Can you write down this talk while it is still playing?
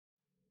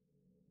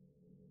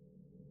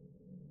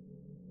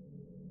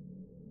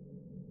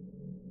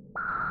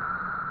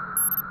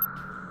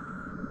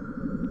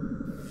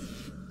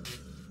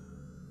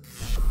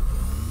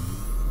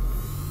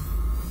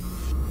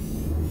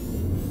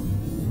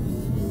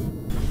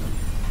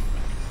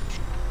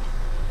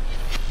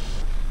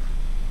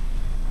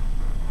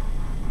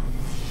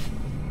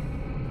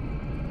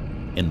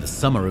In the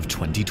summer of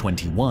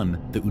 2021,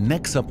 the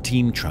UNEXUP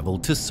team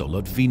traveled to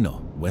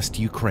Solotvyno, West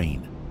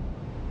Ukraine.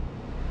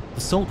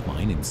 The salt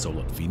mine in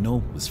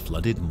Solotvyno was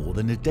flooded more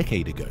than a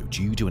decade ago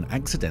due to an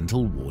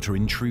accidental water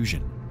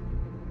intrusion.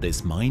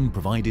 This mine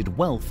provided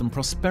wealth and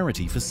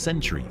prosperity for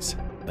centuries,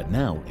 but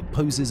now it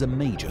poses a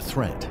major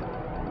threat.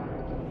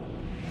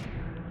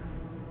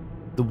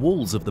 The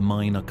walls of the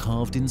mine are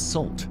carved in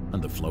salt,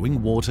 and the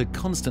flowing water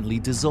constantly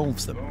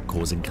dissolves them,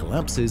 causing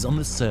collapses on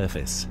the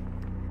surface.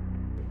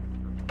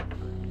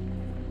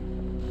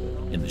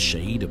 In the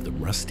shade of the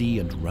rusty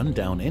and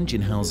run-down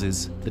engine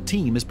houses, the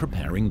team is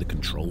preparing the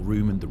control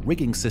room and the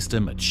rigging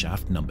system at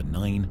shaft number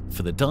 9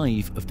 for the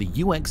dive of the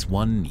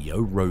UX-1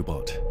 Neo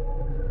robot.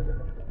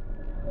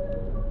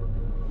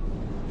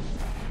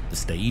 The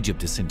stage of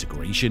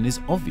disintegration is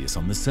obvious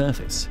on the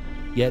surface,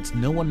 yet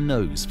no one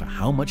knows for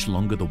how much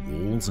longer the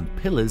walls and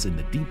pillars in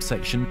the deep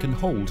section can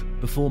hold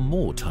before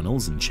more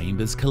tunnels and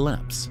chambers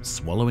collapse,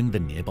 swallowing the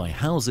nearby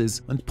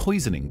houses and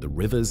poisoning the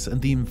rivers and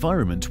the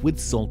environment with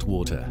salt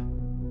water.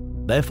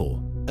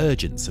 Therefore,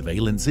 urgent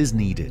surveillance is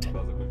needed.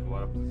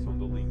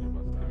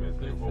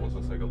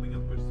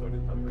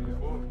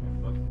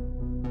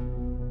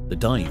 The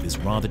dive is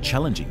rather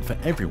challenging for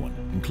everyone,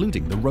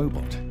 including the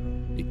robot.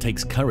 It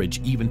takes courage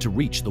even to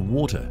reach the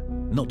water,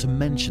 not to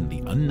mention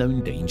the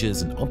unknown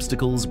dangers and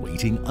obstacles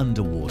waiting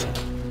underwater.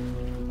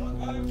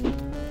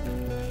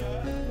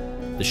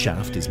 The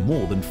shaft is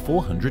more than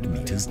 400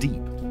 meters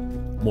deep.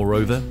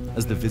 Moreover,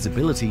 as the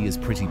visibility is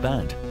pretty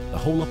bad, the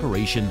whole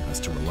operation has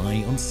to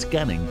rely on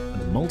scanning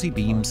and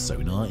multi-beam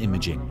sonar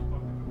imaging.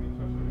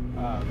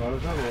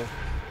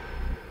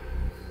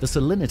 The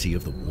salinity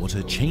of the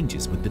water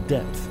changes with the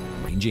depth,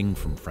 ranging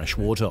from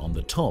freshwater on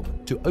the top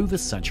to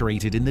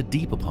oversaturated in the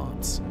deeper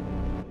parts.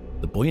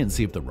 The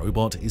buoyancy of the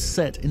robot is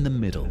set in the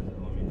middle.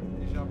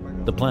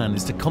 The plan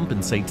is to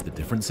compensate the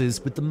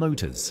differences with the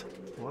motors.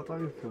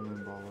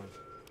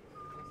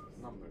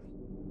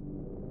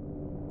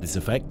 This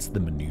affects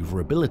the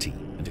maneuverability,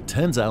 and it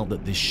turns out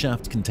that this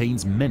shaft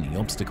contains many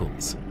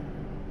obstacles.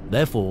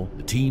 Therefore,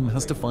 the team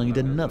has to find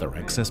another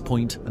access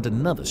point and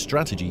another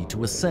strategy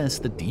to assess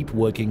the deep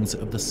workings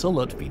of the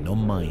Solotvyno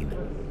mine.